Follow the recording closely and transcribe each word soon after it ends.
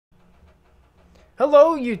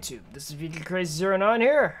Hello YouTube, this is VGCrazy09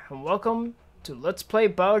 here, and welcome to Let's Play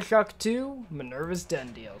Bioshock 2 Minerva's Den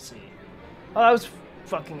DLC. Oh, that was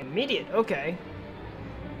fucking immediate, okay.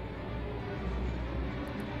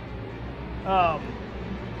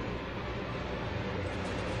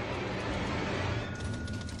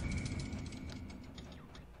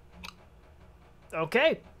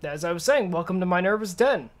 Okay, as I was saying, welcome to Minerva's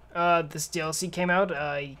Den. This DLC came out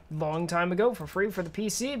a long time ago for free for the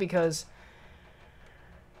PC because...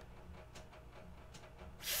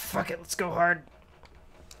 Fuck it, let's go hard.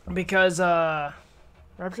 Because,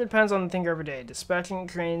 Rapture depends on the thinker every day. Dispatching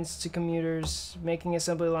trains to commuters, making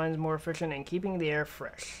assembly lines more efficient, and keeping the air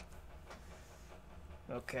fresh.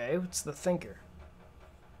 Okay, what's the thinker?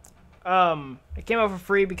 It came out for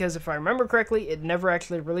free because if I remember correctly, it never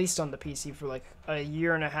actually released on the PC for like a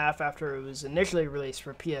year and a half after it was initially released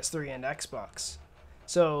for PS3 and Xbox.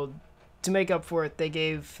 So, to make up for it, they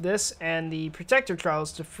gave this and the Protector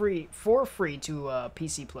Trials for free to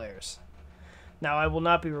PC players. Now, I will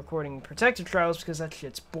not be recording Protector Trials because that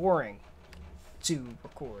shit's boring to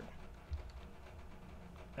record.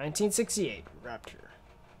 1968, Rapture.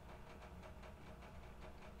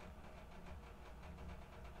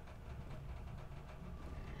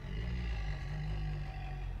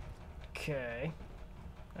 Okay.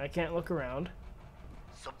 I can't look around.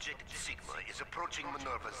 Subject Sigma is approaching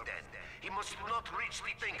Minerva's den. He must not reach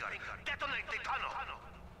the thinker. Detonate the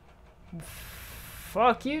tunnel!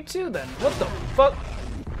 Fuck you too then. What the fuck?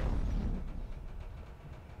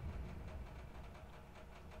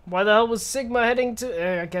 Why the hell was Sigma heading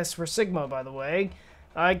to... I guess we're Sigma, by the way.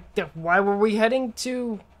 Why were we heading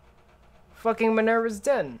to fucking Minerva's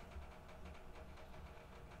den?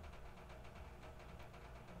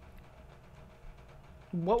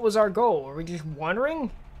 What was our goal? Were we just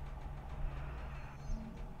wandering?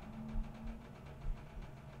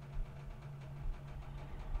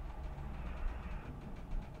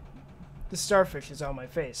 The starfish is on my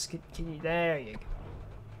face. Can you? There you go.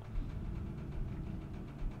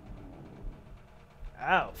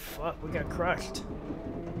 Ow, fuck, we got crushed.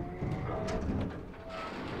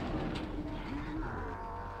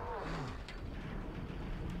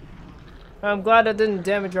 I'm glad it didn't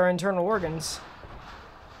damage our internal organs.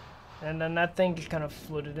 And then that thing just kind of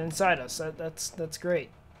floated inside us. That's great.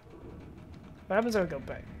 What happens if I go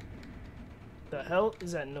back? The hell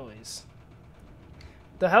is that noise?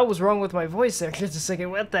 The hell was wrong with my voice there? Just a second.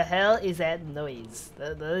 What the hell is that noise?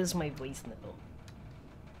 That is my voice now.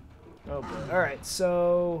 Oh boy. Alright,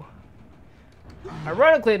 so...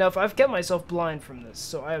 Ironically enough, I've kept myself blind from this,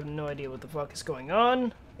 so I have no idea what the fuck is going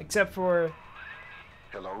on, except for...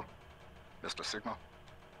 Hello? Mr. Sigma?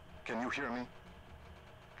 Can you hear me?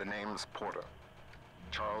 The name's Porter.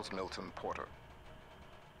 Charles Milton Porter.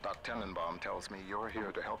 Doc Tenenbaum tells me you're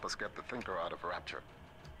here to help us get the thinker out of Rapture.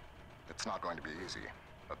 It's not going to be easy,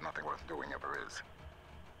 but nothing worth doing ever is.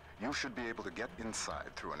 You should be able to get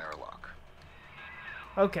inside through an airlock.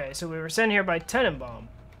 Okay, so we were sent here by Tenenbaum.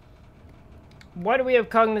 Why do we have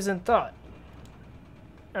cognizant thought?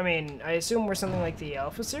 I mean, I assume we're something like the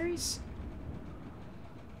Alpha series?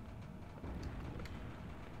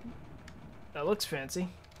 That looks fancy.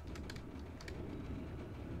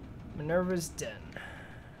 Minerva's Den.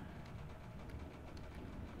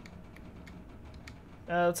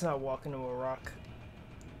 Let's not walk into a rock.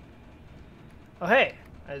 Oh hey,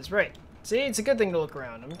 I was right. See, it's a good thing to look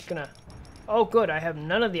around. I'm just gonna... Oh good, I have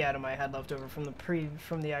none of the atom I had left over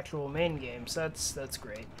from the actual main game, so that's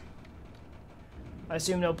great. I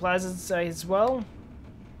assume no plasmids as well?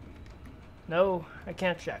 No, I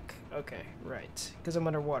can't check. Okay, right. Because I'm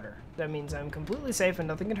underwater. That means I'm completely safe and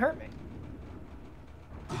nothing can hurt me.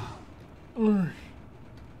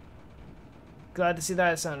 Glad to see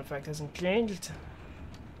that sound effect hasn't changed.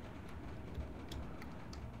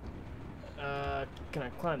 Can I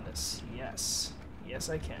climb this? Yes. Yes,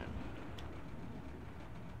 I can.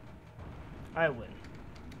 I win.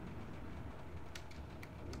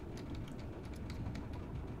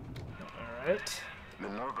 Alright.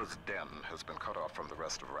 Minerva's den has been cut off from the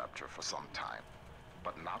rest of Rapture for some time,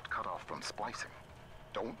 but not cut off from splicing.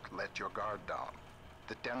 Don't let your guard down.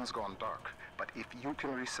 The den's gone dark, but if you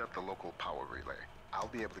can reset the local power relay, I'll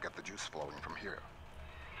be able to get the juice flowing from here.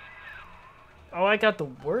 Oh, I got the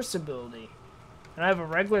worst ability. And I have a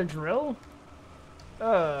regular drill?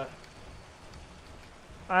 I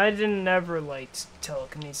didn't ever like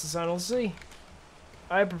telekinesis, honestly.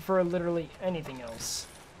 I prefer literally anything else.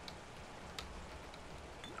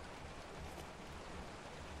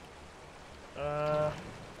 That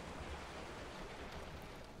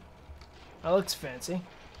looks fancy.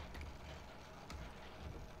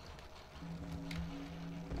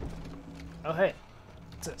 Oh, hey.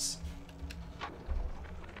 What's this?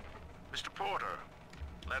 Mr. Porter,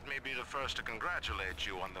 let me be the first to congratulate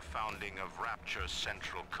you on the founding of Rapture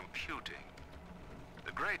Central Computing.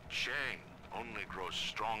 The great chain only grows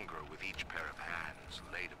stronger with each pair of hands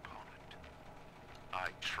laid upon it. I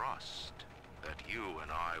trust that you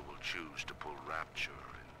and I will choose to pull Rapture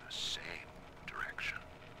in the same direction.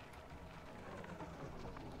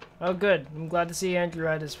 Oh, good. I'm glad to see Andrew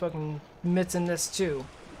had his fucking mitts in this, too.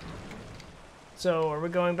 So, are we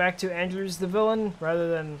going back to Andrew's the villain, rather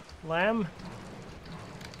than Lamb?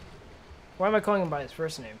 Why am I calling him by his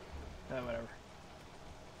first name? Whatever.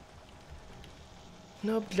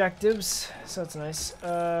 No objectives, so that's nice.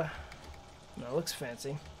 No, it looks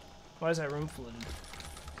fancy. Why is that room flooded?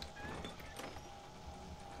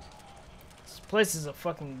 This place is a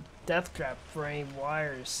fucking death trap for any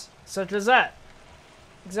wires, such as that.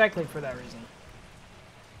 Exactly for that reason.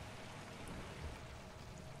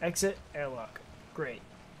 Exit airlock. Great.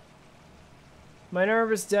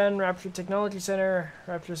 Minerva's Den, Rapture Technology Center,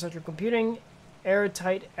 Rapture Central Computing,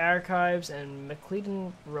 Airtight Archives, and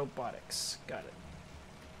McClellan Robotics. Got it.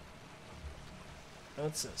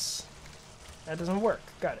 What's this? That doesn't work.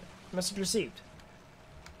 Got it. Message received.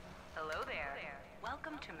 Hello there.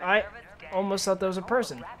 Welcome to I Minerva's Den. almost thought that was a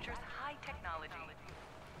person. Rapture's high technology.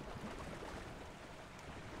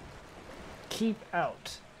 Keep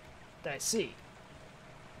out. I see.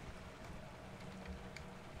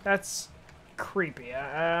 That's creepy.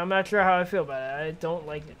 I'm not sure how I feel about it. I don't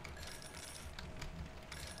like it.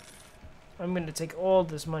 I'm gonna take all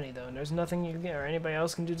this money though, and there's nothing you or anybody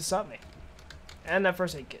else can do to stop me. And that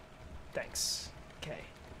first aid kit. Thanks. Okay.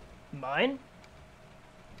 Mine?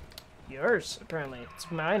 Yours, apparently. It's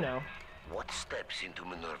mine now. What steps into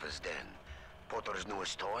Minerva's den? Porter's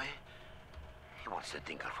newest toy? He wants to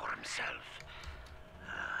tinker for himself.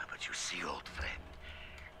 But you see, old friend,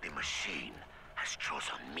 the machine has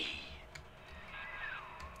chosen me.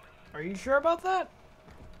 Are you sure about that?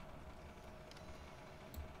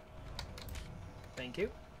 Thank you.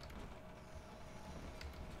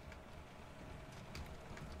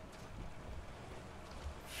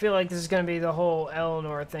 I feel like this is gonna be the whole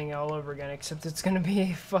Eleanor thing all over again, except it's gonna be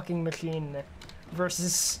a fucking machine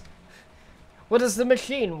versus... What does the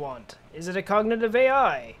machine want? Is it a cognitive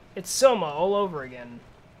AI? It's Soma all over again.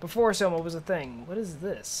 Before Soma was a thing. What is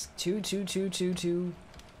this? 22222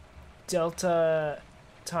 delta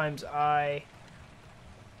times I.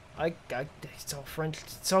 It's all French.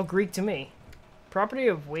 It's all Greek to me. Property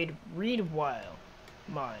of Reed Weil.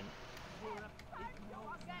 Mine.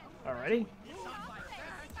 Alrighty.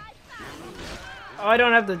 Oh, I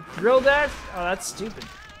don't have the drill dash? Oh, that's stupid.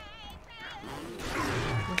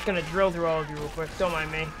 I'm just gonna drill through all of you real quick. Don't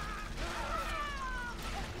mind me.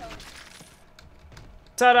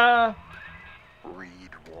 Ta-da!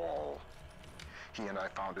 Reed Wall. He and I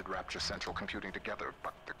founded Rapture Central Computing together,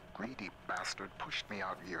 but the greedy bastard pushed me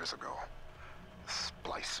out years ago. The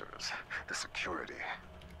splicers, the security.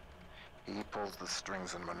 He pulls the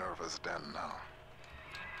strings in Minerva's den now.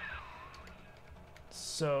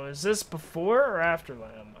 So, is this before or after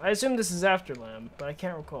Lamb? I assume this is after Lamb, but I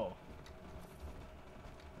can't recall.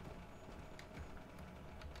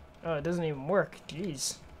 Oh, it doesn't even work.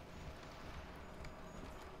 Jeez.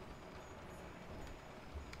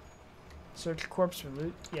 Search corpse for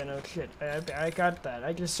loot? Yeah, no shit. I got that.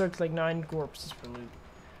 I just searched like 9 corpses for loot.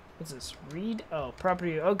 What's this? Read? Oh,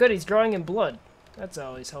 property. Oh, good. He's drawing in blood. That's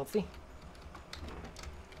always healthy.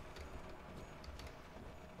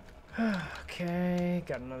 Okay.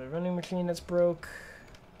 Got another vending machine that's broke.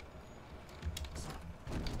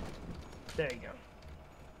 There you go.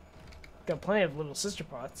 Got plenty of little sister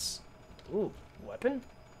pots. Ooh, weapon?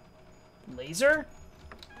 Laser?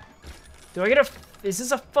 Do I get a... Is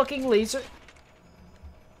this a fucking laser?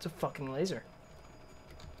 It's a fucking laser.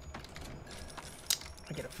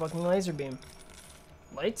 I get a fucking laser beam.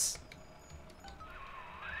 Lights?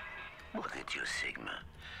 Look at you, Sigma.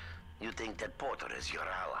 You think that Porter is your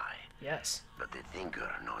ally. Yes. But the Thinker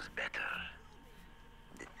knows better.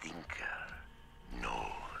 The Thinker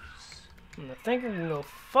knows. And the Thinker can go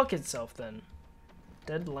fuck itself then.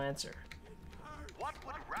 Dead Lancer. What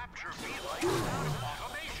would Rapture be like without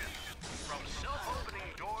automation? From self-opening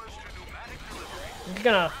doors to pneumatic delivery. I'm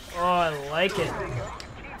gonna... Oh, I like it.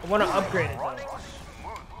 I want to upgrade it though.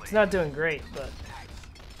 It's not doing great, but...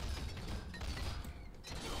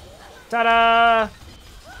 Ta-da!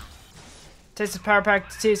 Taste the power pack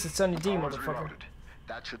to taste it, Sunny D, Powers motherfucker. reloaded.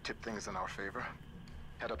 That should tip things in our favor.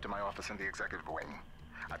 Head up to my office in the executive wing.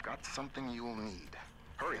 I've got something you'll need.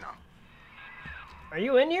 Hurry now. Are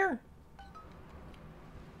you in here?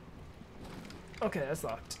 Okay, that's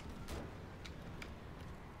locked.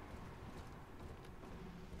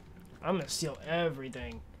 I'm gonna steal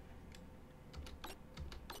everything.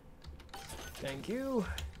 Thank you.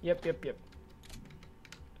 Yep.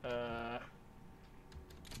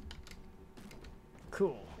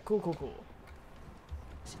 Cool.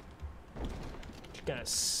 Just gonna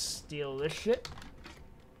steal this shit.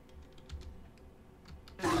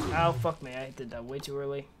 Oh, fuck me. I did that way too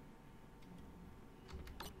early.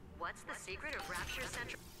 What's the secret of Rapture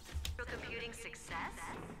Central Computing success?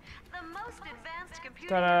 The most advanced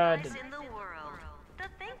computing device in the world. The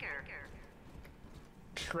Thinker.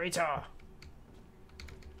 Traitor.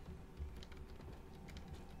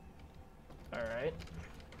 Alright.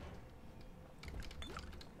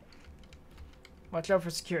 Watch out for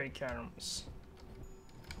security cameras.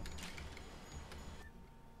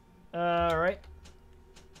 Alright.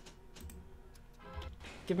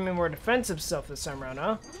 Giving me more defensive stuff this time around,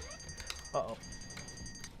 huh? Uh-oh.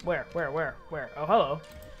 Where? Oh, hello.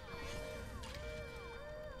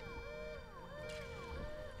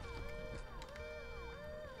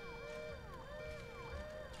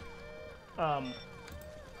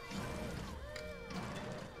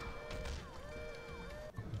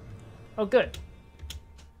 Oh, good.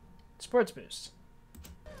 Sports boost.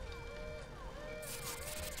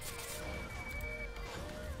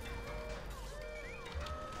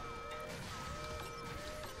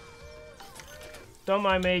 Don't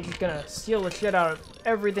mind me, just gonna steal the shit out of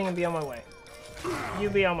everything and be on my way.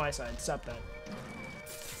 You be on my side, stop that.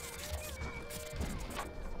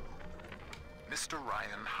 Mr.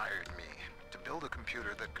 Ryan hired me to build a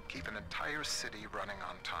computer that could keep an entire city running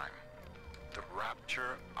on time. The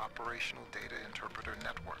Rapture Operational Data Interpreter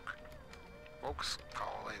Network. Folks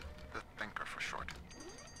call it the Thinker for short.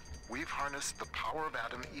 We've harnessed the power of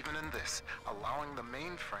Atom even in this, allowing the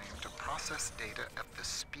mainframe to process data at the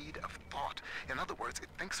speed of thought. In other words, it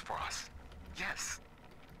thinks for us. Yes.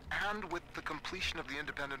 And with the completion of the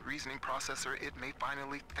independent reasoning processor, it may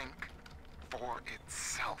finally think for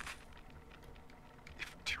itself.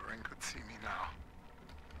 If Turing could see me now.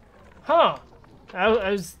 Huh.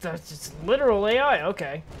 That's just literal AI,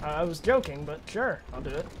 okay. I was joking, but sure, I'll do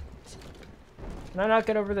it. Can I not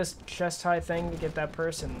get over this chest-high thing to get that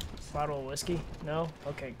purse and bottle of whiskey? No?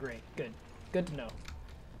 Okay, great. Good. Good to know.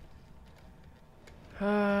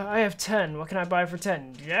 I have 10. What can I buy for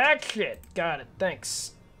 10? Jack shit! Got it.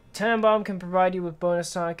 Thanks. Tannenbaum can provide you with bonus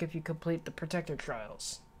Sonic if you complete the Protector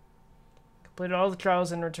trials. Complete all the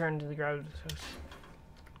trials and return to the ground.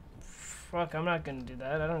 Fuck, I'm not gonna do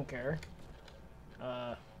that. I don't care.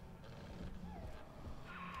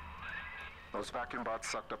 Those vacuum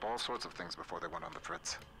bots sucked up all sorts of things before they went on the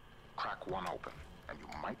fritz. Crack one open, and you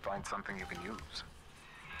might find something you can use.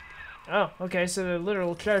 Oh, okay, so they're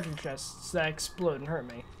literal treasure chests that explode and hurt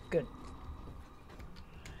me. Good.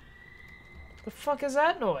 The fuck is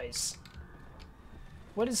that noise?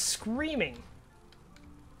 What is screaming?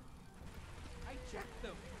 I checked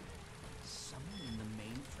them. Someone in the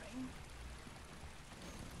mainframe?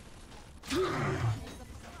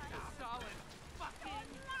 Solid fucking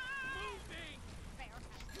moving!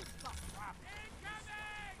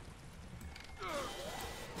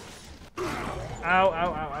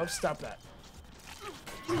 Ow, stop that.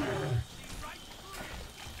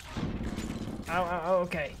 Ow,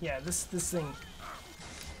 okay, yeah, this thing.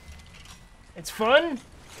 It's fun,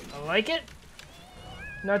 I like it.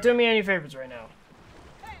 Not doing me any favors right now.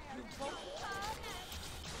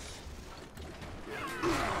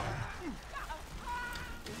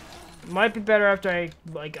 Might be better after I,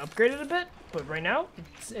 like, upgrade it a bit, but right now,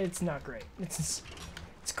 it's not great. It's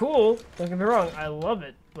cool, don't get me wrong, I love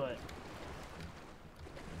it, but...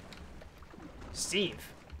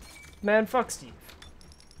 Steve. Man, fuck Steve.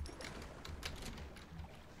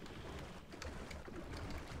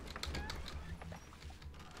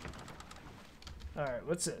 Alright,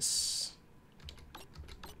 what's this?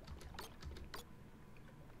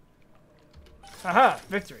 Haha,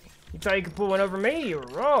 victory. You thought you could pull one over me? You were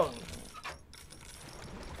wrong.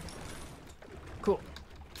 Cool.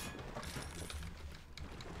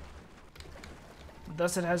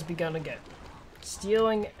 Thus it has begun again.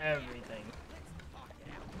 Stealing everything.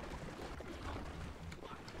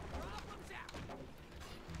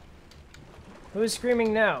 Who is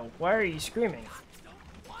screaming now? Why are you screaming?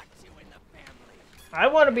 I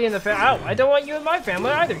want to be in the family. Ow, I don't want you in my family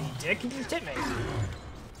either, you dick. You just hit me.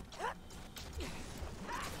 Where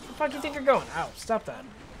the fuck you think you're going? Ow, stop that.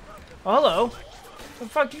 Oh, hello. Where the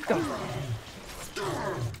fuck you come from?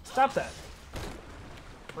 Stop that.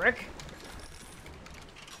 Prick.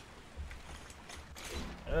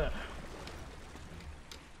 Ugh.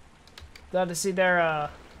 Glad to see they're, a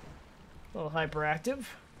little hyperactive.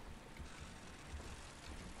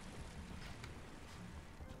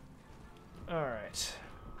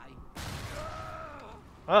 Alright.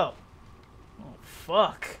 Oh. Oh,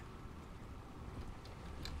 fuck.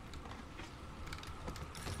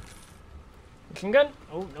 Machine gun?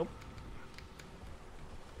 Oh, nope.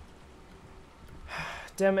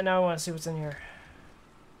 Damn it, now I want to see what's in here.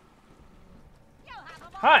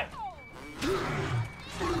 Hi!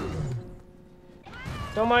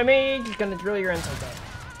 Don't mind me, just gonna drill your insides out.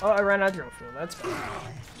 Oh, I ran out of drill fuel, that's fine.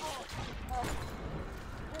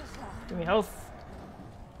 Give me health.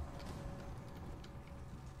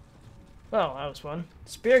 Well, that was fun.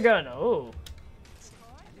 Spear gun, oh.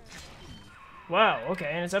 Wow,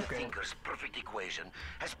 okay, and it's The upgraded. Thinker's perfect equation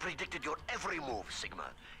has predicted your every move,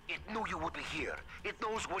 Sigma. It knew you would be here. It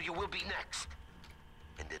knows where you will be next.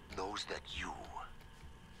 And it knows that you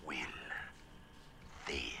will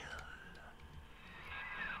fail.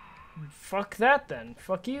 Fuck that then.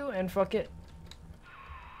 Fuck you and fuck it.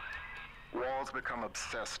 Wall's become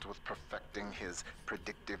obsessed with perfecting his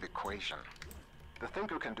predictive equation. The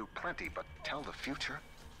Thinker can do plenty, but tell the future?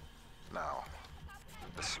 No.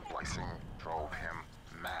 The splicing drove him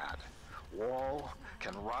mad. Wall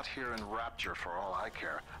can rot here in Rapture for all I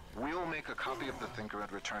care. We'll make a copy of the Thinker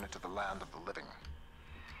and return it to the land of the living.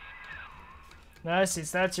 Nice, so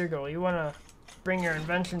that's your goal. You want to bring your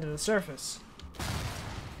invention to the surface.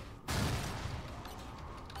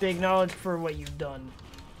 Be acknowledged for what you've done.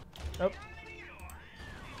 Oh.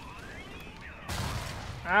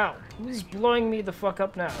 Ow. Who's blowing me the fuck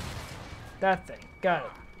up now? That thing. Got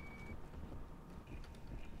it.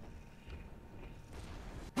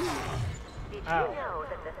 Did you know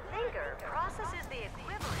that the Thinker processes the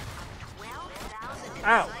equivalent of 12,000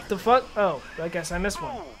 Ow. The fuck? Oh, I guess I missed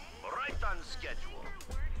one. Right on schedule.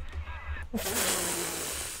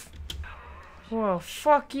 Well,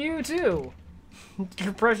 fuck you too.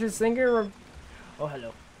 Your precious Thinker. Oh,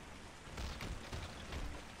 hello.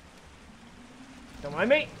 Don't mind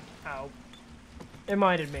me. Ow. It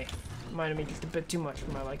minded me. It minded me just a bit too much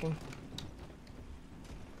for my liking.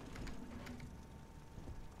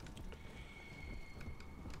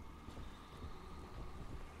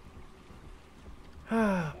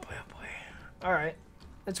 Oh boy, oh boy. Alright.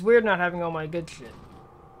 It's weird not having all my good shit.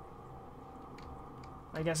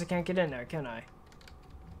 I guess I can't get in there, can I?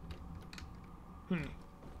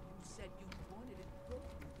 Said you wanted it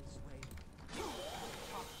broken this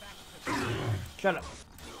way. Shut up.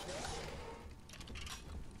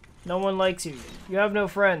 No one likes you. You have no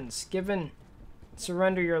friends. Give in.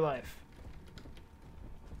 Surrender your life.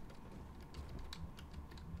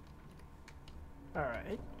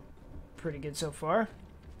 Alright. Pretty good so far.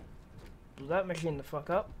 Blew that machine the fuck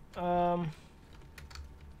up. I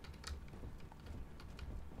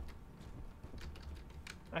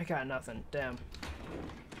got nothing. Damn.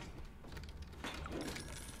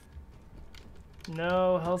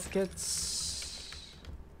 No health kits.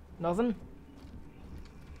 Nothing?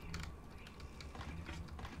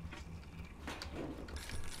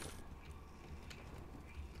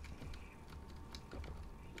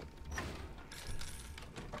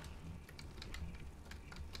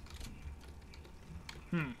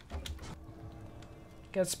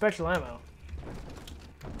 Got special ammo.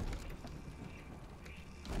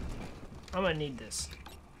 I'm gonna need this.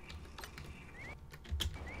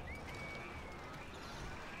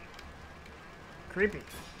 Creepy.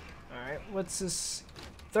 Alright, what's this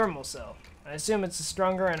thermal cell? I assume it's a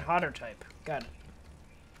stronger and hotter type. Got it.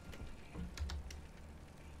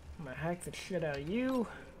 I'm gonna hack the shit out of you.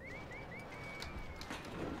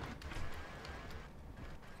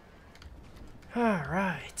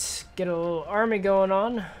 Alright. Get a little army going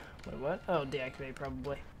on. Wait, what? Oh, deactivate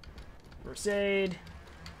probably. First aid.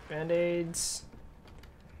 Band-aids.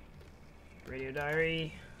 Radio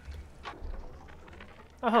diary.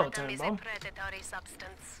 Oh, Atom time is bomb. a predatory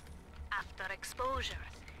substance. After exposure,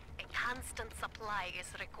 a constant supply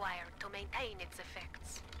is required to maintain its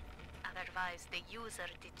effects. Otherwise, the user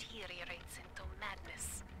deteriorates into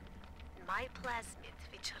madness. My plasmid,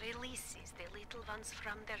 which releases the little ones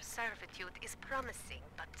from their servitude, is promising,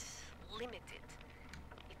 but limited.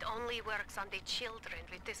 It only works on the children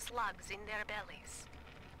with the slugs in their bellies.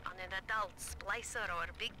 On an adult splicer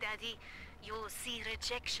or Big Daddy, you'll see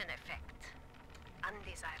rejection effect.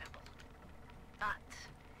 Undesirable. But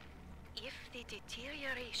if the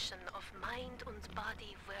deterioration of mind and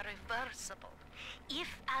body were reversible,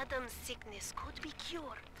 if Adam's sickness could be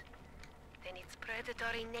cured, then its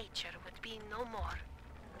predatory nature would be no more.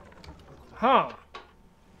 Huh.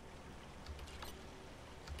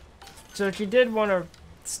 So she did want to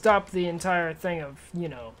stop the entire thing of, you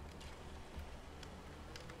know,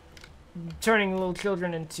 turning little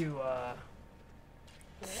children into,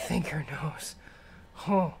 Thinker knows.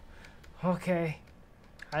 Oh. Okay.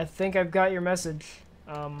 I think I've got your message.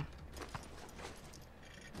 I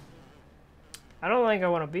don't think I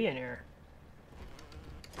want to be in here.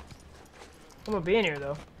 I'm gonna be in here,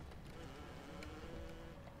 though.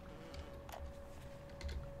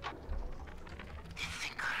 The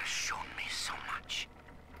thinker has shown me so much.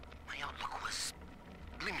 My outlook was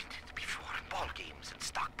limited before. Ball games and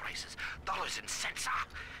stock prices, dollars and cents.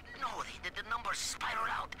 No, the numbers spiral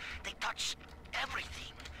out. They touch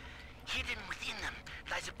everything. Hidden within them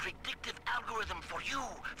lies a predictive algorithm for you,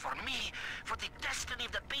 for me, for the destiny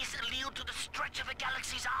of the base allele to the stretch of a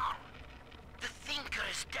galaxy's arm. The thinker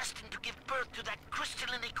is destined to give birth to that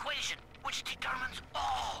crystalline equation, which determines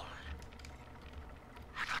all.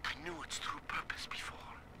 I thought I knew its true purpose before.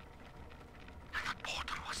 I thought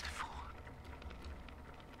Porter was the fool.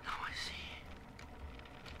 Now I see.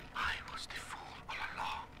 I was the fool all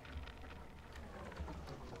along.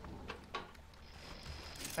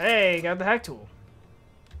 Hey, got the hack tool.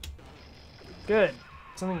 Good.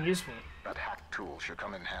 Something useful. That hack tool should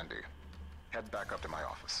come in handy. Head back up to my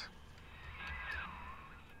office.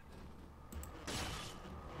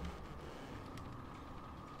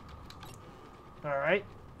 Alright.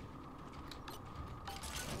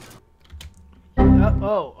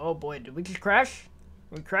 Oh boy, did we just crash?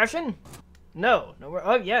 Are we crashing? No, we're,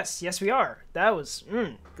 oh yes, we are. That was,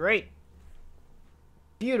 great.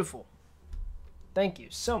 Beautiful. Thank you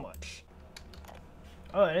so much.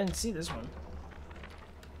 Oh, I didn't see this one.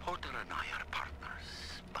 Porter and I are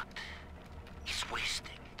partners, but he's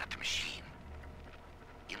wasting that machine.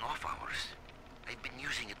 In off hours, I've been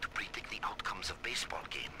using it to predict the outcomes of baseball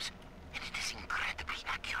games, and it is incredibly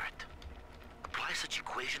accurate. Apply such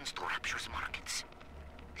equations to Rapture's markets.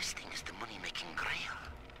 This thing is the money-making grail.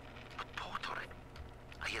 But Porter,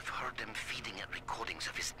 I have heard them feeding it recordings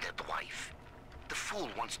of his dead wife. The fool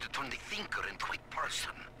wants to turn the thinker into a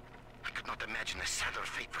person. I could not imagine a sadder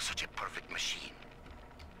fate for such a perfect machine.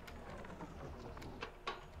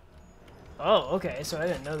 Oh, okay, so I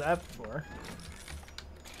didn't know that before.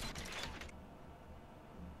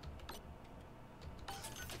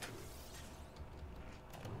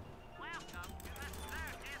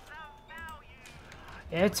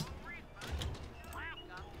 It's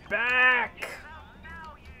back!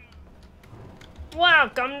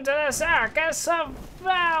 Welcome to the circus of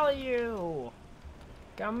value!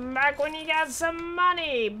 Come back when you got some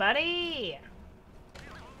money, buddy!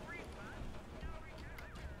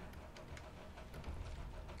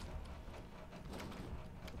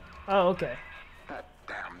 Oh, okay. That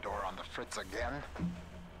damn door on the fritz again.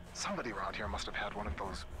 Somebody around here must have had one of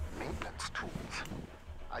those maintenance tools.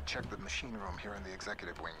 I checked the machine room here in the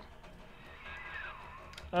executive wing.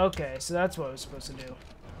 Okay, so that's what I was supposed to do.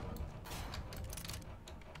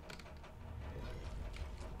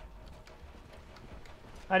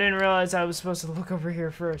 I didn't realize I was supposed to look over here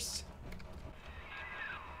first.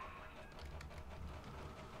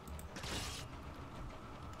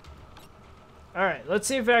 Alright, let's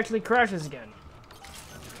see if it actually crashes again.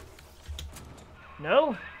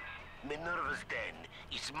 No? Minerva's den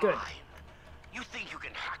is Good. mine. You think you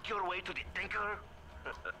can hack your way to the thinker?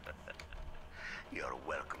 You're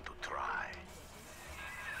welcome to try.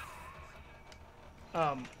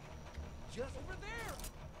 Just over there.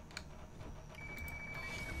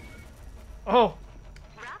 Oh,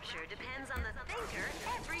 Rapture depends on the thinker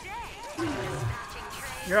every day. Dispatching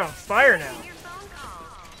trains, you're on fire now. making your phone calls,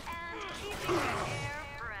 and keeping your air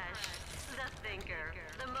fresh. The thinker,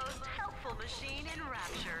 the most helpful machine in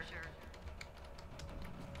Rapture.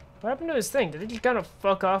 What happened to his thing? Did it just kind of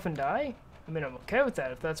fuck off and die? I mean, I'm okay with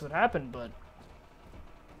that if that's what happened, but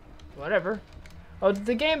whatever. Oh, did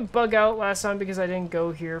the game bug out last time because I didn't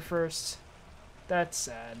go here first? That's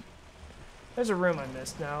sad. There's a room I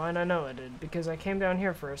missed now, and I know I did, because I came down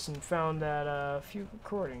here first and found that few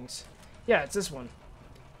recordings. Yeah, it's this one.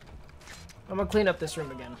 I'm gonna clean up this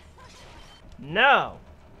room again. Now,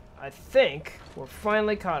 I think we're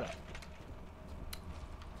finally caught up.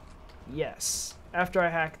 Yes, after I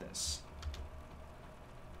hack this.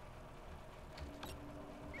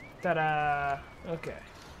 Ta-da! Okay.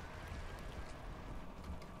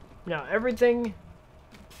 Now, everything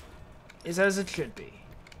is as it should be.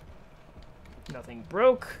 Nothing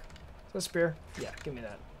broke. Is that a spear? Yeah, give me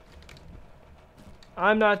that.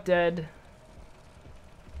 I'm not dead.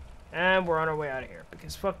 And we're on our way out of here,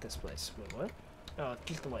 because fuck this place. Wait, what? Oh,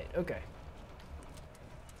 just the light. Okay.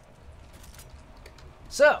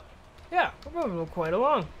 So, yeah, we're moving quite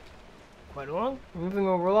along. Quite along? We're moving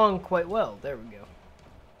along quite well. There we go.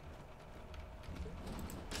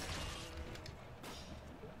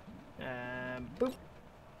 And boop.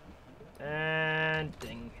 And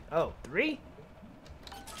ding. Oh, 3?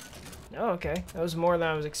 Oh, okay. That was more than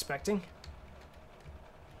I was expecting.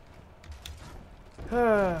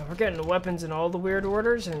 We're getting the weapons in all the weird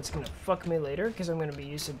orders, and it's gonna fuck me later, because I'm gonna be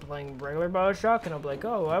used to playing regular Bioshock, and I'll be like,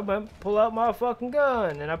 oh, I went pull out my fucking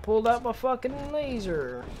gun, and I pulled out my fucking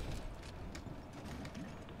laser.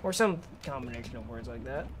 Or some combination of words like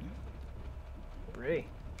that. Pretty.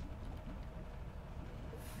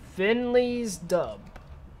 Finley's Dub.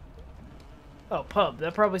 Oh, pub.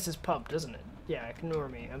 That probably says pub, doesn't it? Yeah, ignore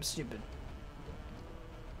me. I'm stupid.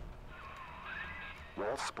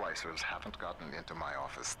 Wall splicers haven't gotten into my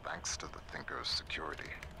office thanks to the Thinker's security.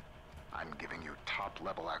 I'm giving you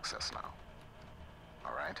top-level access now.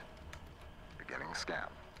 All right? Beginning scan.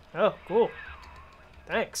 Oh, cool.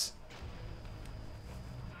 Thanks.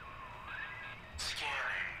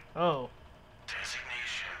 Scanning. Oh.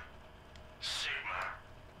 Designation. Sigma.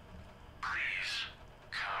 Please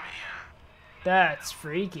come in. That's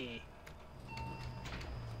freaky.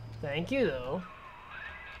 Thank you, though.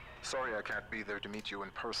 Sorry I can't be there to meet you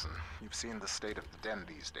in person. You've seen the state of the den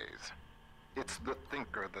these days. It's the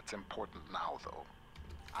Thinker that's important now, though.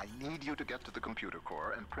 I need you to get to the computer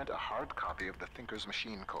core and print a hard copy of the Thinker's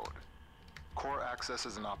machine code. Core access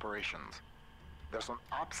is in operations. There's an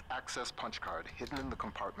Ops access punch card hidden in the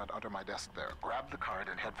compartment under my desk there. Grab the card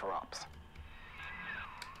and head for Ops.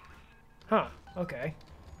 Huh, okay.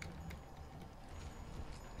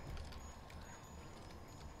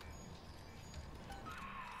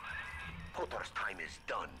 Potter's time is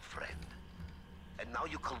done, friend. And now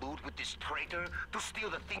you collude with this traitor to steal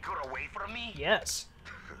the Thinker away from me? Yes.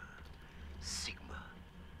 Sigma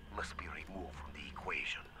must be removed from the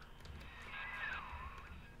equation.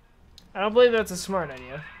 I don't believe that's a smart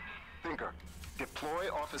idea. Thinker, deploy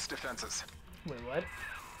office defenses. Wait, what?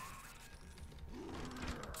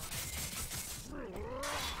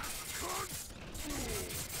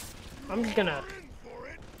 I'm just gonna...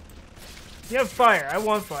 You have fire. I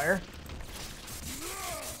want fire.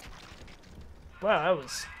 Wow, that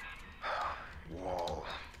was... Wall.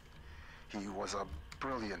 He was a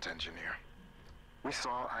brilliant engineer. We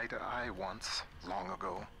saw eye to eye once, long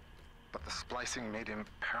ago. But the splicing made him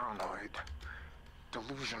paranoid,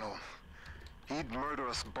 delusional. He'd murder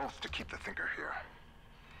us both to keep the Thinker here.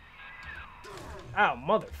 Ow,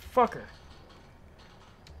 motherfucker.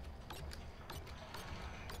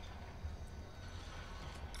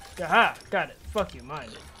 Aha, got it. Fuck you, mine.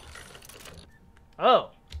 Oh.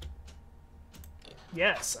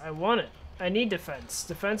 Yes, I want it. I need defense.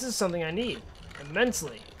 Defense is something I need.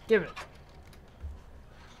 Immensely. Give it.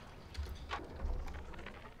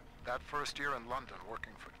 That first year in London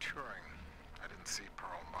working for Turing, I didn't see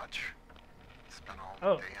Pearl much. Spent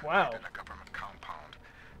all day and night in a government compound,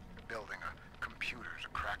 building a computer to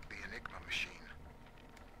crack the Enigma machine.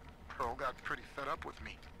 Pearl got pretty fed up with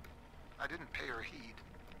me. I didn't pay her heed.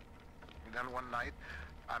 And then one night,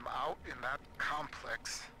 I'm out in that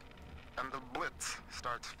complex, and the Blitz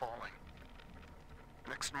starts falling.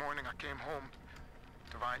 Next morning, I came home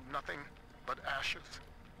to find nothing but ashes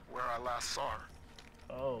where I last saw her.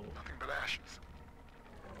 Oh. Nothing but ashes.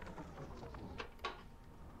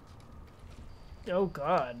 Oh,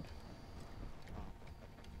 God.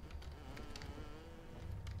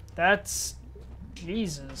 That's...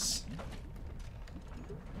 Jesus.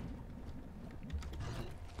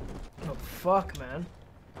 Oh, fuck, man.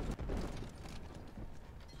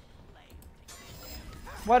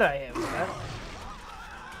 Why'd I hit with that?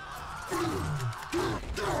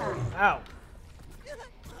 Ow.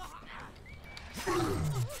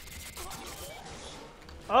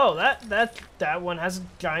 Oh, that one has a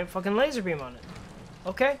giant fucking laser beam on it.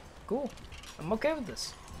 Okay, cool. I'm okay with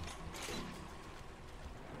this.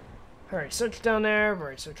 Alright, search down there.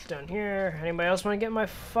 Alright, search down here. Anybody else want to get in my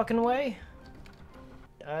fucking way?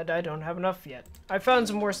 I don't have enough yet. I found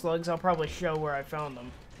some more slugs. I'll probably show where I found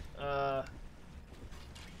them. The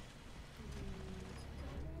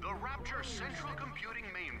Rapture Central Computing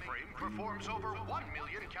mainframe performs over 1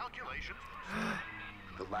 million calculations.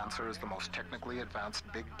 The Lancer is the most technically advanced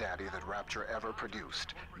Big Daddy that Rapture ever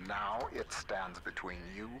produced. Now it stands between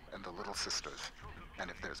you and the Little Sisters.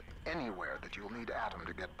 And if there's anywhere that you'll need Adam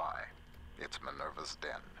to get by, it's Minerva's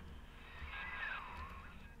den.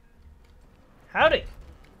 Howdy.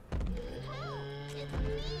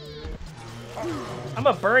 I'm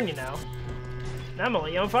gonna burn you now. And I'm gonna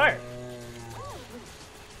let you on fire.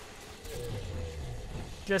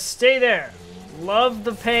 Just stay there. Love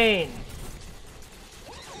the pain.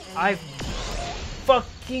 I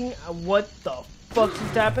fucking... What the fuck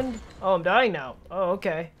just happened? Oh, I'm dying now. Oh,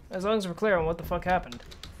 okay. As long as we're clear on what the fuck happened.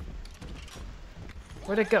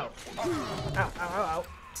 Where'd it go? Ow, ow, ow, ow.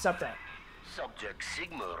 Stop that. Subject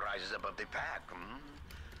Sigma rises above the pack, hmm?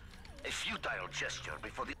 A futile gesture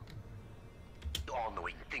before the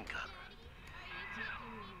all-knowing thinker.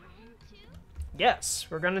 Yes,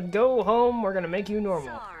 we're gonna go home. We're gonna make you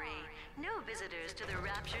normal. Sorry, no visitors to the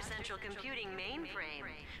Rapture Central Computing mainframe,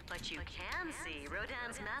 but you can see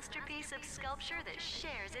Rodin's masterpiece of sculpture that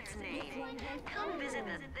shares its name. Come visit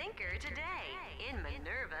the Thinker today in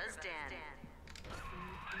Minerva's den.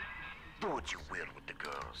 Do what you will with the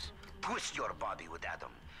girls. Twist your body with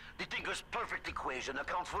Adam. The Thinker's perfect equation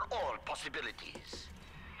accounts for all possibilities.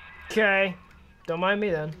 Okay, don't mind me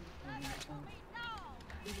then.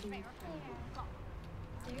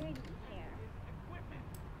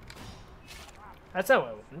 That's not what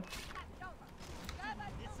I wanted.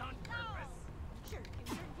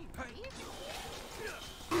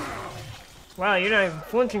 Wow, you're not even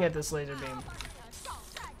flinching at this laser beam.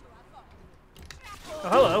 Oh,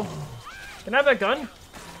 hello. Can I have that gun?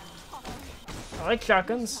 I like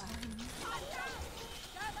shotguns.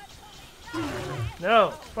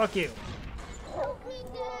 No, fuck you.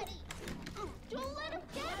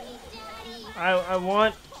 I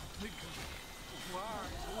want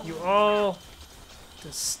you all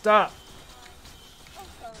to stop.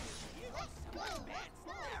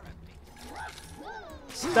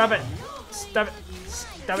 Stop it. Stop it.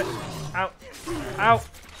 Stop it. Ow. Ow.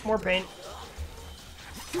 More pain.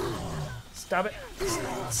 Stop it.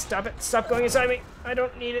 Stop it. Stop going inside me. I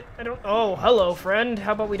don't need it. I don't. Oh, hello, friend.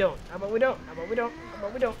 How about we don't? How about we don't? How about we don't? How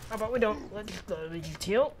about we don't? How about we don't? Let me just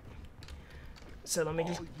heal. So let me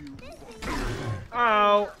just.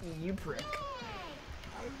 Ow, you prick.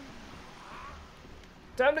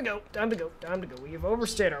 Time to go. Time to go. Time to go. We have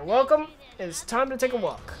overstayed our welcome. It's time to take a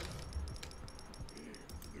walk.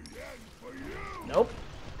 Nope.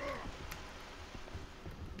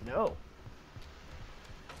 No.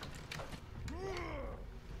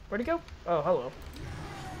 Where'd he go? Oh, hello.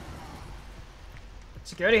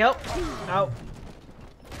 Security, help! Ow.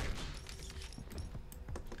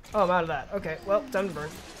 Oh, I'm out of that. Okay, well, time to burn.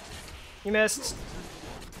 You missed.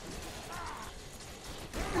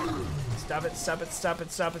 Stop it, stop it, stop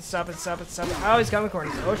it, stop it, stop it, stop it, stop it. Oh, he's got me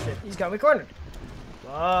cornered. Oh, shit, he's got me cornered.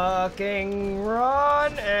 Fucking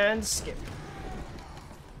run and skip.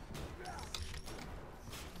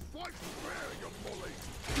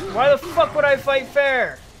 Why the fuck would I fight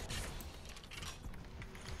fair?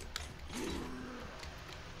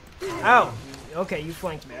 Ow. Okay, you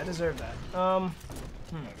flanked me. I deserve that. Ow.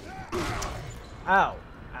 Ow.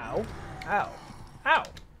 Ow. Ow.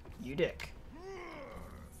 You dick.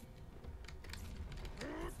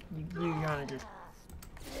 You kinda just...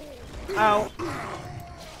 Ow.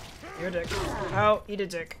 You're a dick. Ow. Eat a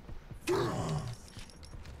dick.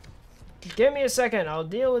 Give me a second. I'll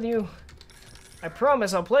deal with you. I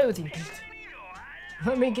promise I'll play with you.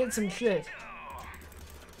 Let me get some shit.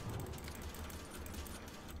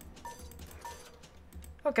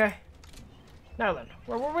 Okay. Now then,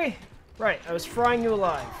 where were we? Right, I was frying you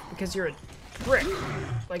alive because you're a prick.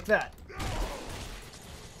 Like that.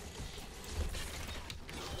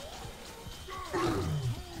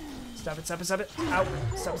 Stop it, stop it, stop it. Ow.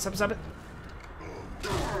 Stop it, stop it, stop it.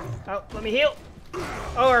 Ow, let me heal.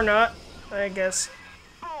 Oh, or not, I guess.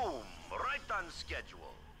 Boom! Right on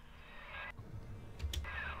schedule.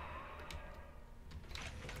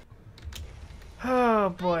 Oh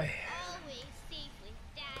boy.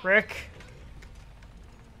 Prick.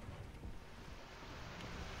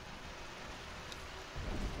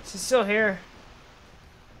 Is he still here?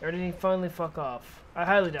 Or did he finally fuck off? I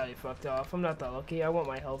highly doubt he fucked off. I'm not that lucky. I want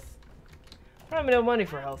my health. I don't have enough money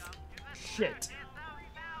for health. Shit.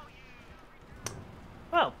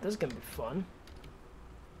 Well, this is gonna be fun.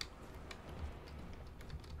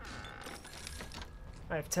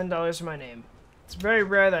 I have $10 for my name. It's very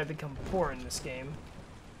rare that I become poor in this game.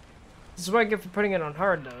 This is what I get for putting it on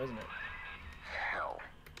hard, though, isn't it? Hell.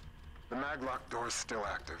 The maglock door's still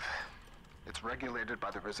active. It's regulated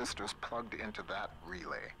by the resistors plugged into that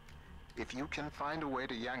relay. If you can find a way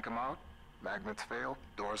to yank them out, magnets fail,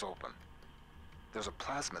 doors open. There's a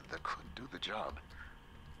plasmid that could do the job.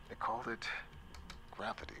 They called it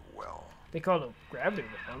gravity well. They called it gravity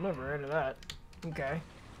well. I've never heard of that. Okay.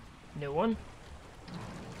 New one.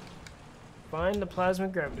 Find the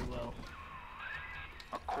plasmid gravity well.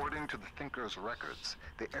 According to the Thinker's records,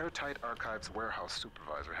 the airtight archives warehouse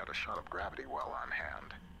supervisor had a shot of gravity well on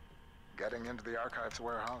hand. Getting into the archives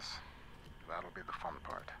warehouse, that'll be the fun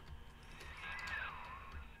part.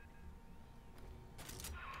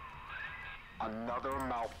 Another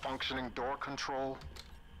malfunctioning door control?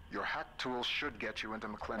 Your hack tools should get you into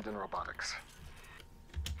McClendon Robotics.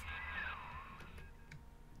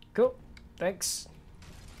 Cool. Thanks.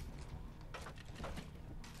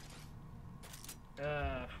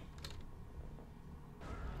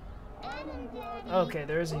 Okay,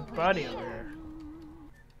 there's a body over here.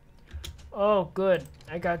 Oh, good.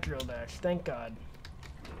 I got drill dash. Thank God.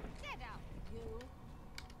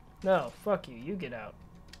 No, fuck you. You get out.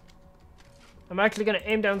 I'm actually gonna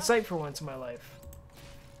aim down sight for once in my life.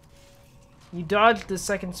 You dodged the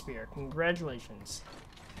second spear. Congratulations.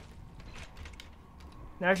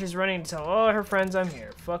 Now she's running to tell all her friends I'm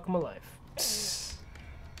here. Fuck my life.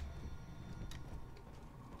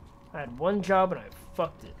 I had one job and I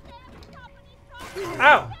fucked it.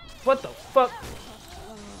 Ow! What the fuck?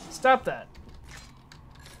 Stop that.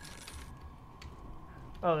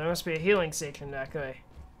 Oh, there must be a healing station that way.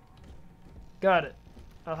 Got it.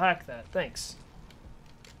 I'll hack that. Thanks.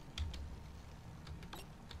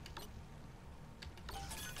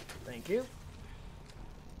 Thank you.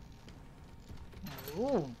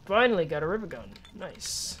 Ooh, finally got a rivet gun.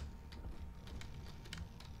 Nice.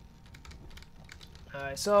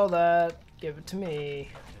 I saw that. Give it to me.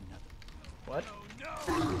 What?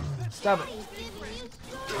 Stop it.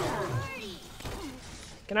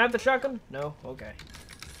 Can I have the shotgun? No? Okay.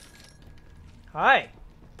 Hi.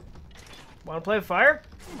 Want to play with fire?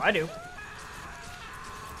 I do.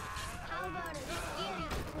 How about a scary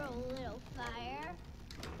throw, little fire?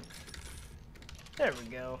 There we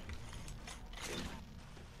go.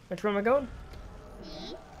 Which way am I going?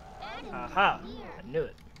 See? Aha! I knew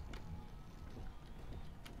it.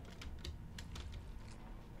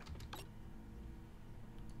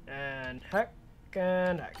 And hack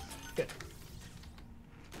and hack. Good.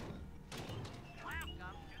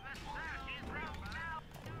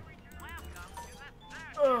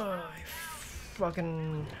 Oh, I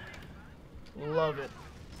fucking love it.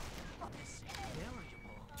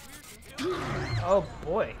 Oh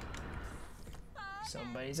boy.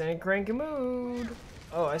 Somebody's in a cranky mood.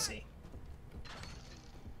 Oh, I see.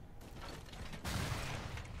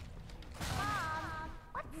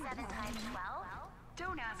 What's 7 times 12?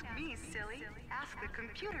 Don't ask me, silly. Ask the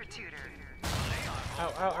computer tutor. Ow,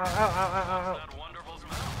 ow, ow, ow, ow, ow, ow.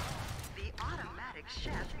 The automatic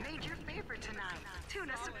chef made your favorite tonight.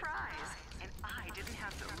 Tuna surprise. And I didn't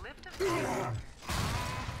have to lift a finger.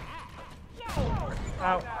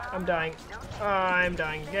 Ow, I'm dying. I'm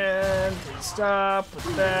dying again. Please stop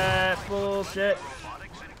with that bullshit.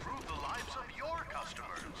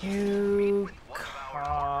 You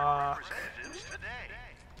cock.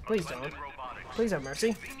 Please don't. Please have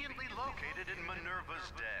mercy. Conveniently located in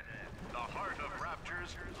Minerva's den, the heart of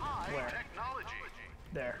Rapture's high Where? technology.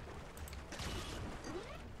 There.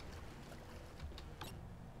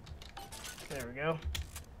 There we go.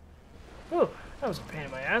 Ooh, that was a pain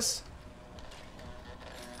in my ass.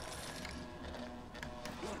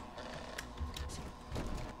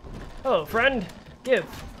 Hello, friend. Give.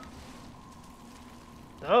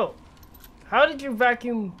 Oh. How did you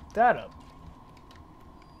vacuum that up?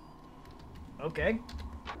 Okay.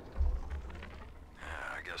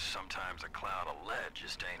 I guess sometimes a cloud of lead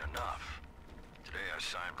just ain't enough. Today I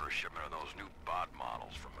signed for a shipment of those new bot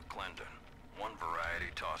models from McClendon. One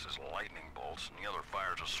variety tosses lightning bolts and the other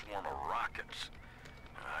fires a swarm of rockets.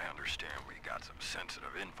 I understand we got some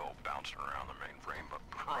sensitive info bouncing around the mainframe, but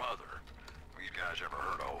brother, these guys ever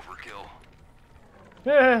heard of overkill?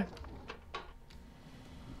 Yeah.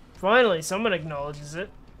 Finally, someone acknowledges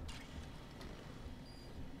it.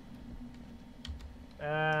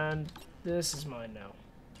 And this is mine now.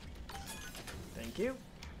 Thank you.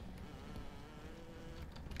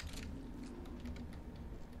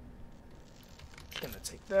 Gonna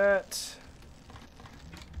take that.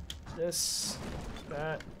 This.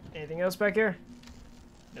 That. Anything else back here?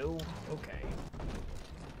 No. Okay.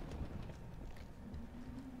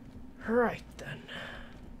 Right then.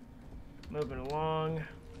 Moving along.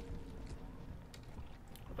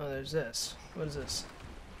 Oh, there's this. What is this?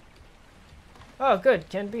 Oh, good.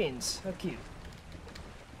 Canned beans. How cute.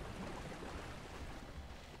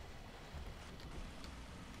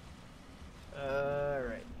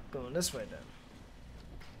 Alright. Going this way then.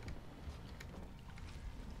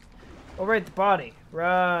 Oh, right. The body.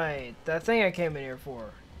 Right. That thing I came in here for.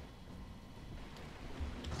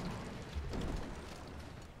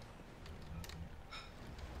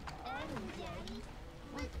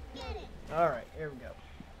 Alright. Here we go.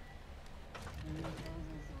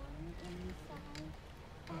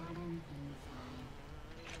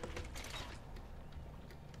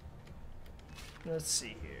 Let's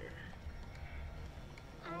see here.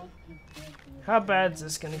 How bad's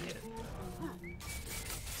this gonna get?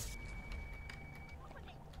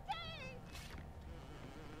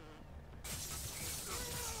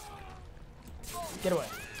 Get away.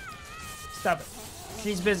 Stop it.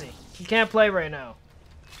 She's busy. She can't play right now.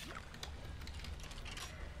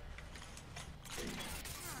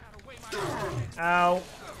 Ow.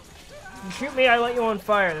 You shoot me, I light you on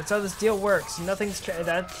fire. That's how this deal works. Nothing's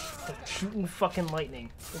that's shooting fucking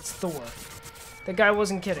lightning. It's Thor. The guy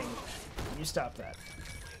wasn't kidding. You stop that.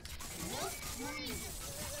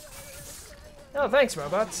 Oh, thanks,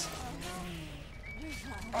 robots.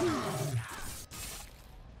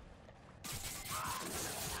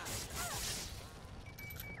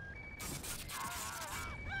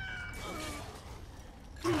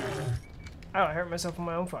 Ow, I hurt myself on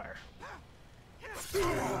my own fire.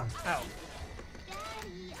 Ow.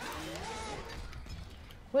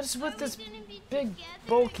 What is with this big,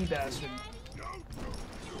 bulky bastard?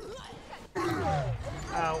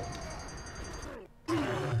 Ow.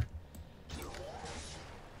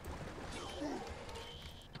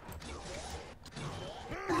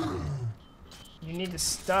 You need to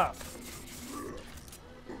stop.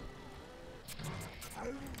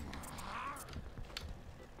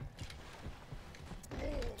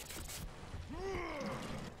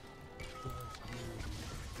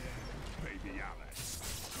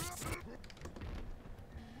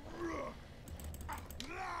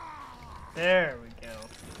 There we go.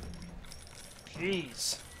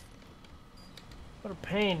 Jeez. What a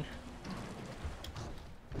pain.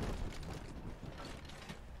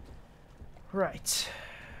 Right.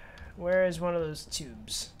 Where is one of those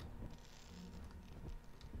tubes?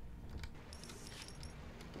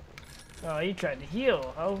 Oh, he tried to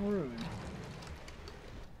heal. How rude.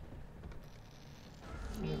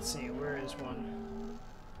 Let's see, where is one?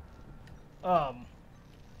 Well,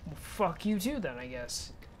 fuck you too then, I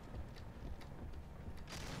guess.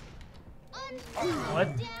 What?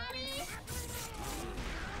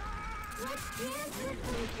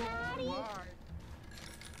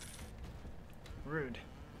 Rude.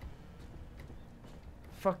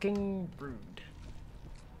 Fucking rude.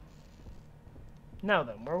 Now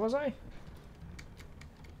then, where was I?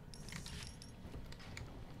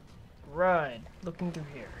 Right, looking through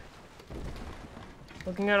here.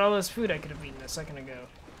 Looking at all this food I could have eaten a second ago.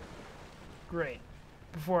 Great.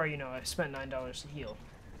 Before, you know, I spent $9 to heal.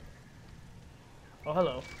 Oh,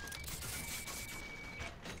 hello.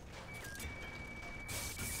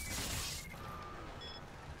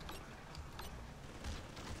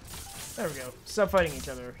 There we go. Stop fighting each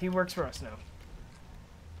other. He works for us now.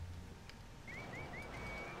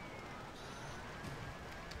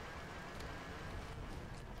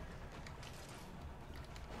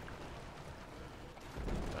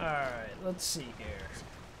 Alright, let's see here.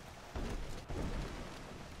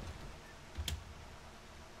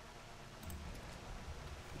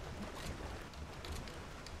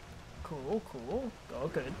 Cool, cool. All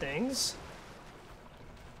good things.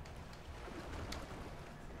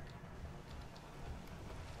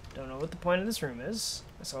 Don't know what the point of this room is.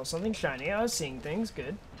 I saw something shiny. I was seeing things.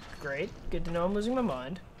 Good. Great. Good to know I'm losing my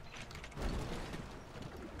mind.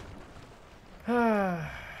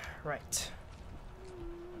 Right.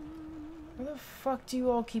 Where the fuck do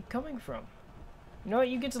you all keep coming from? You know what?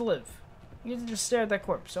 You get to live. You get to just stare at that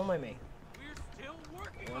corpse. Don't mind me.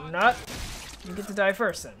 Or not. You get to die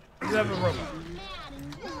first then. You have a robot.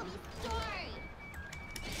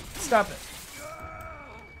 Stop it.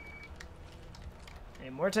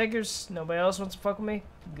 Any more takers? Nobody else wants to fuck with me?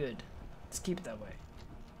 Good. Let's keep it that way.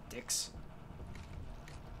 Dicks.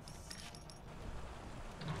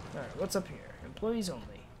 Alright, what's up here? Employees only.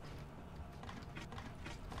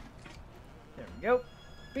 There we go.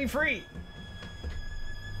 Be free!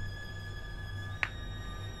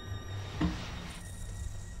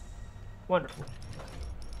 Wonderful.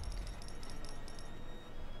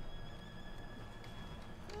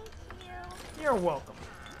 You're welcome.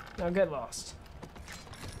 Now get lost.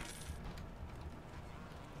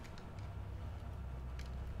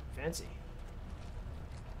 Fancy.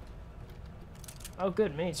 Oh,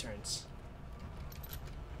 good. Mini turns.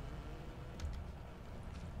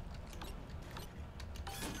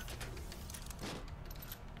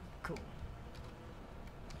 Cool.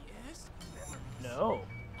 Yes? No.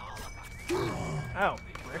 Ow,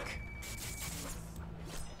 Rick.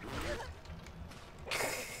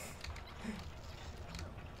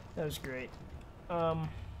 That was great.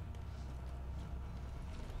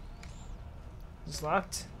 Is this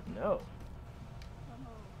locked? No.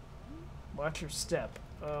 Watch your step.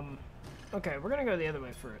 Okay, we're gonna go the other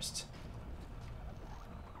way first.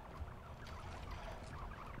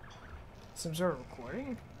 Some sort of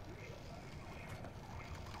recording?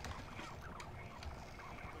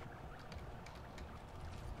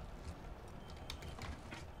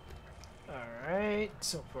 Alright,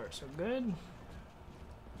 so far so good.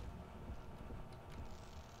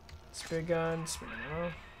 Spray gun, spray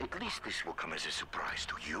ammo. At least this will come as a surprise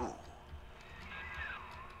to you.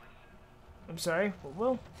 I'm sorry. What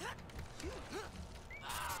will?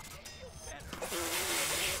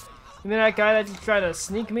 You mean that guy that just tried to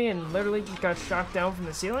sneak me and literally just got shot down from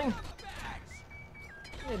the ceiling?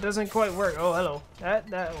 It doesn't quite work. Oh, hello. That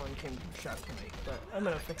one came shot to me, but I'm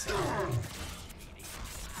gonna fix it.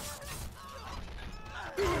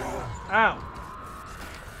 Ow.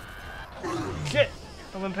 Shit!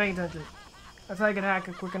 I wasn't paying attention. I thought I could hack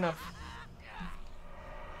it quick enough.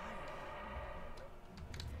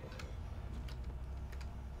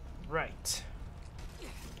 Right.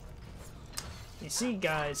 You see,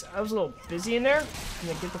 guys, I was a little busy in there. I'm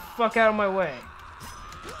gonna get the fuck out of my way.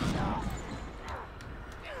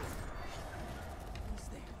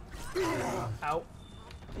 Ow.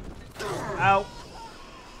 Ow.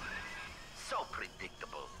 So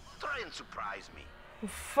predictable. Try and surprise me. Well,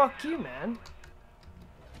 fuck you, man.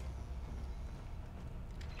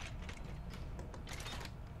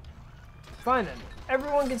 Fine then.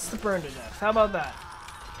 Everyone gets to burn to death. How about that?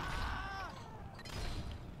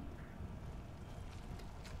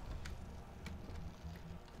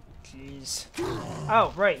 Jeez.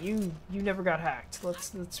 Oh, right. You never got hacked. Let's.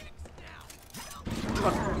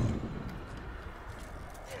 Fuck.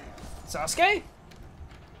 Sasuke?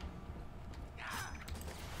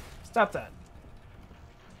 Stop that.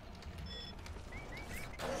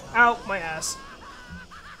 Ow, my ass.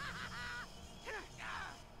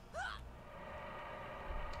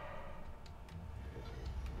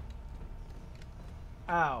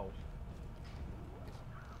 Ow.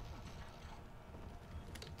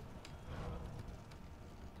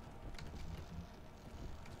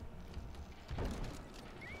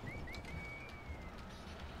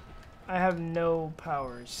 I have no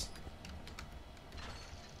powers.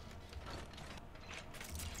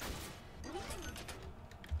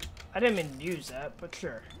 I didn't mean to use that, but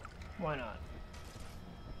sure. Why not?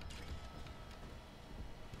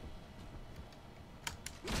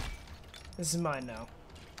 This is mine now.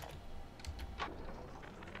 A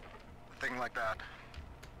thing like that,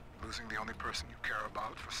 losing the only person you care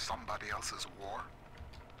about for somebody else's war,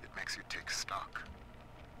 it makes you take stock.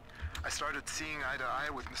 I started seeing eye to eye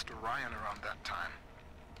with Mr. Ryan around that time.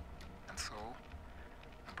 And so,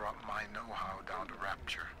 I brought my know-how down to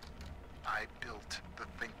Rapture. I built the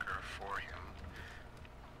Thinker for him.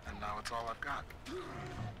 And now it's all I've got.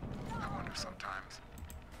 I wonder sometimes,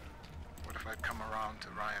 what if I'd come around to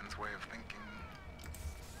Ryan's way of thinking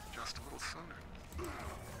just a little sooner?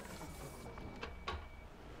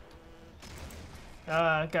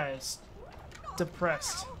 Guys.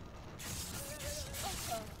 Depressed.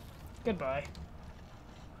 Goodbye.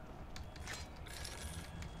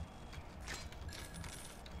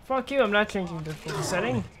 Fuck you, I'm not changing the difficulty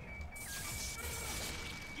setting.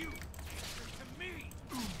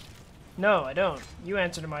 No, I don't. You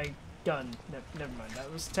answer to my gun. Never mind,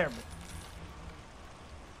 that was terrible.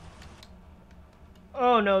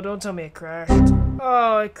 Oh no, don't tell me it crashed.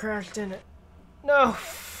 Oh, it crashed in it. No.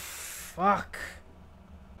 Fuck.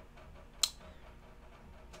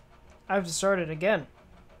 I have to start it again.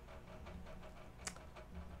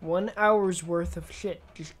 1 hour's worth of shit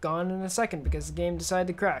just gone in a second because the game decided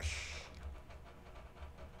to crash.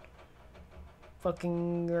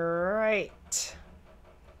 Fucking great.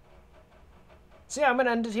 So yeah, I'm gonna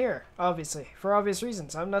end it here, obviously, for obvious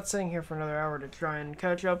reasons. I'm not sitting here for another hour to try and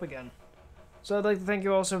catch up again. So I'd like to thank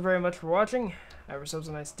you all so very much for watching. Have yourselves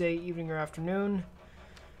a nice day, evening, or afternoon.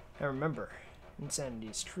 And remember, insanity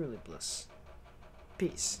is truly bliss.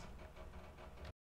 Peace.